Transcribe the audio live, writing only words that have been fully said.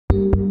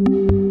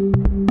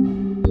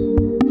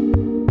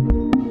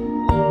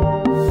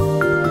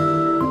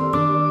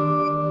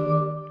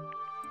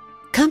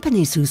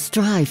companies who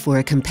strive for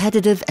a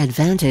competitive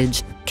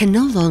advantage can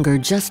no longer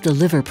just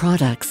deliver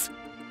products.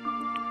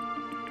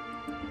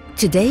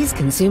 Today's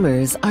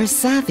consumers are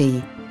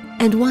savvy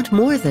and want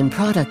more than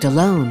product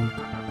alone.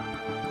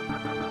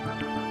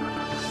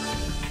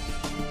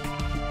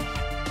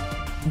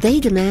 They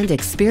demand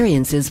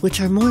experiences which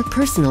are more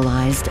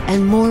personalized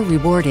and more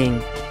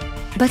rewarding.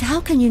 But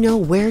how can you know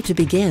where to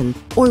begin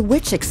or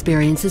which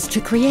experiences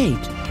to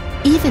create?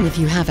 Even if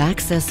you have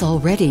access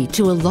already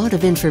to a lot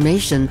of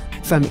information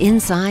from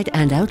inside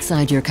and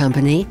outside your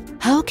company,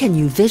 how can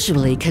you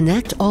visually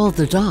connect all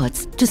the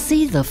dots to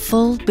see the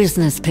full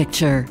business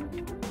picture?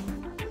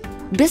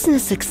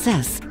 Business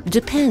success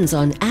depends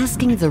on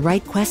asking the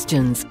right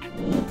questions,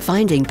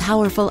 finding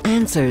powerful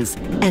answers,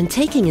 and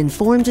taking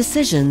informed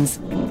decisions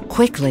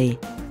quickly.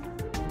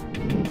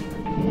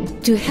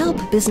 To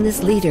help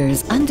business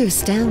leaders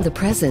understand the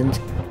present,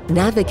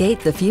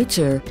 navigate the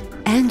future,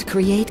 and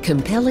create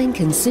compelling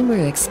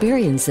consumer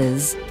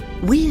experiences,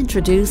 we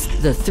introduce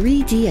the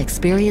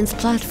 3DEXPERIENCE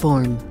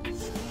platform.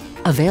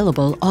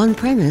 Available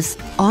on-premise,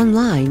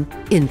 online,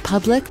 in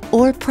public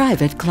or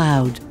private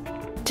cloud.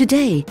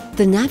 Today,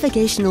 the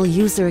navigational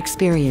user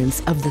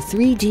experience of the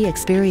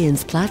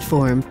 3DEXPERIENCE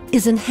platform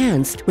is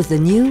enhanced with the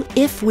new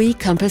If We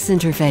Compass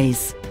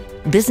interface.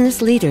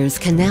 Business leaders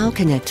can now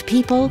connect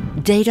people,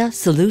 data,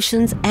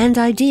 solutions, and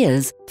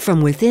ideas from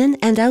within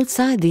and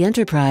outside the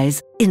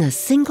enterprise in a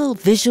single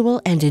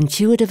visual and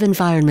intuitive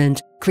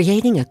environment,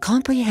 creating a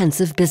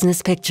comprehensive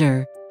business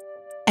picture.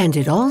 And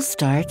it all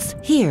starts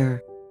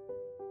here.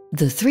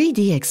 The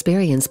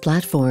 3DEXPERIENCE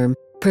platform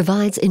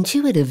provides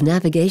intuitive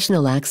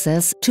navigational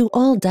access to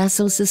all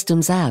Dassault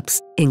Systèmes apps,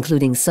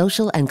 including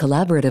social and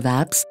collaborative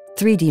apps,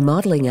 3D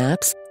modeling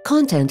apps,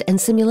 content and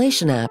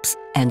simulation apps,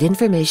 and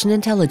information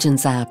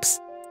intelligence apps.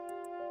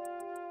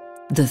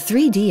 The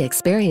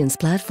 3DEXPERIENCE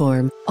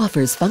platform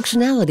offers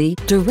functionality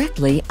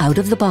directly out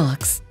of the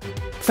box.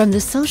 From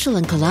the social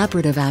and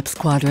collaborative apps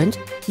quadrant,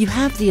 you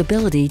have the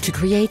ability to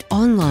create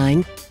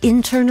online,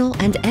 internal,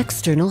 and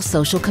external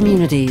social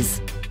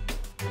communities.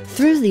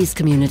 Through these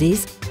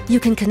communities, you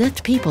can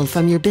connect people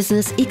from your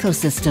business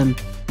ecosystem,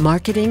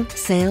 marketing,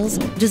 sales,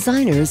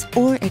 designers,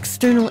 or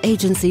external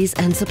agencies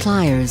and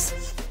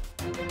suppliers.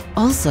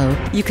 Also,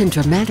 you can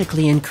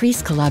dramatically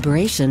increase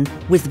collaboration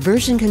with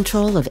version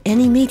control of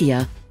any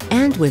media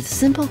and with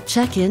simple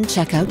check-in,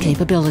 check-out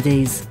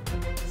capabilities.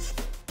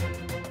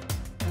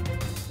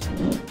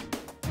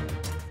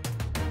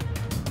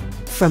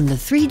 From the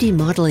 3D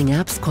modeling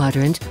apps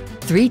quadrant,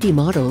 3D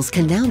models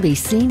can now be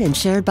seen and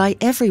shared by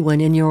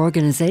everyone in your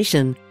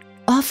organization,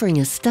 offering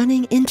a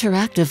stunning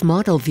interactive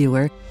model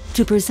viewer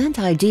to present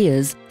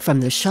ideas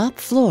from the shop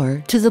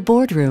floor to the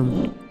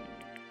boardroom.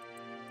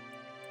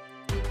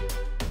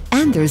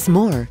 And there's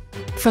more.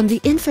 From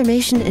the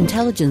Information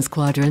Intelligence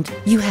quadrant,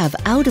 you have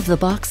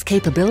out-of-the-box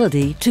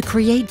capability to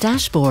create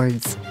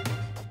dashboards.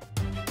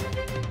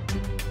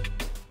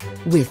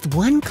 With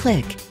one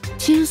click,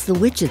 choose the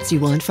widgets you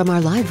want from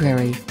our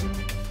library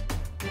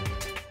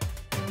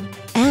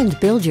and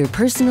build your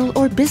personal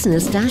or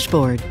business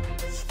dashboard.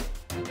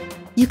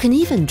 You can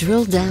even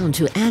drill down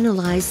to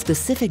analyze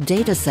specific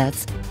data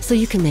sets so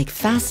you can make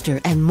faster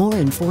and more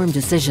informed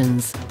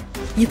decisions.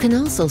 You can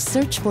also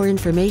search for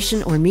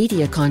information or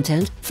media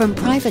content from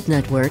private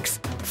networks,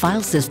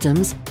 file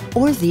systems,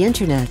 or the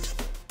Internet.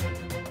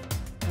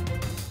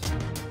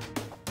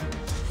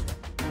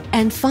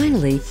 And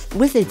finally,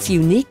 with its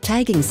unique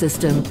tagging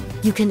system,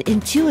 you can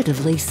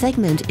intuitively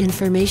segment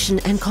information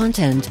and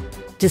content,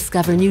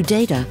 discover new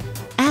data,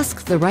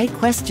 ask the right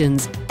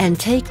questions, and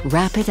take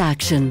rapid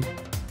action.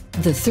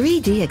 The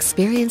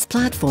 3DEXPERIENCE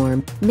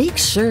platform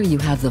makes sure you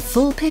have the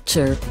full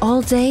picture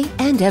all day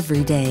and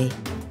every day.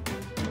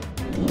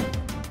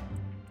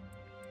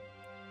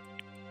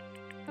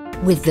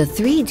 With the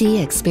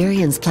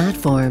 3DEXPERIENCE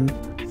platform,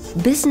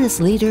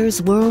 business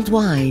leaders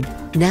worldwide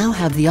now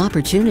have the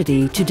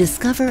opportunity to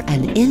discover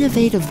an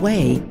innovative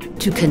way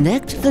to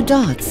connect the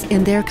dots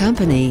in their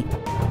company.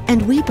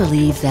 And we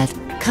believe that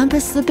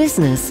Compass the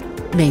Business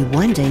may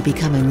one day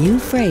become a new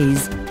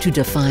phrase to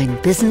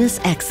define business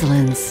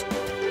excellence.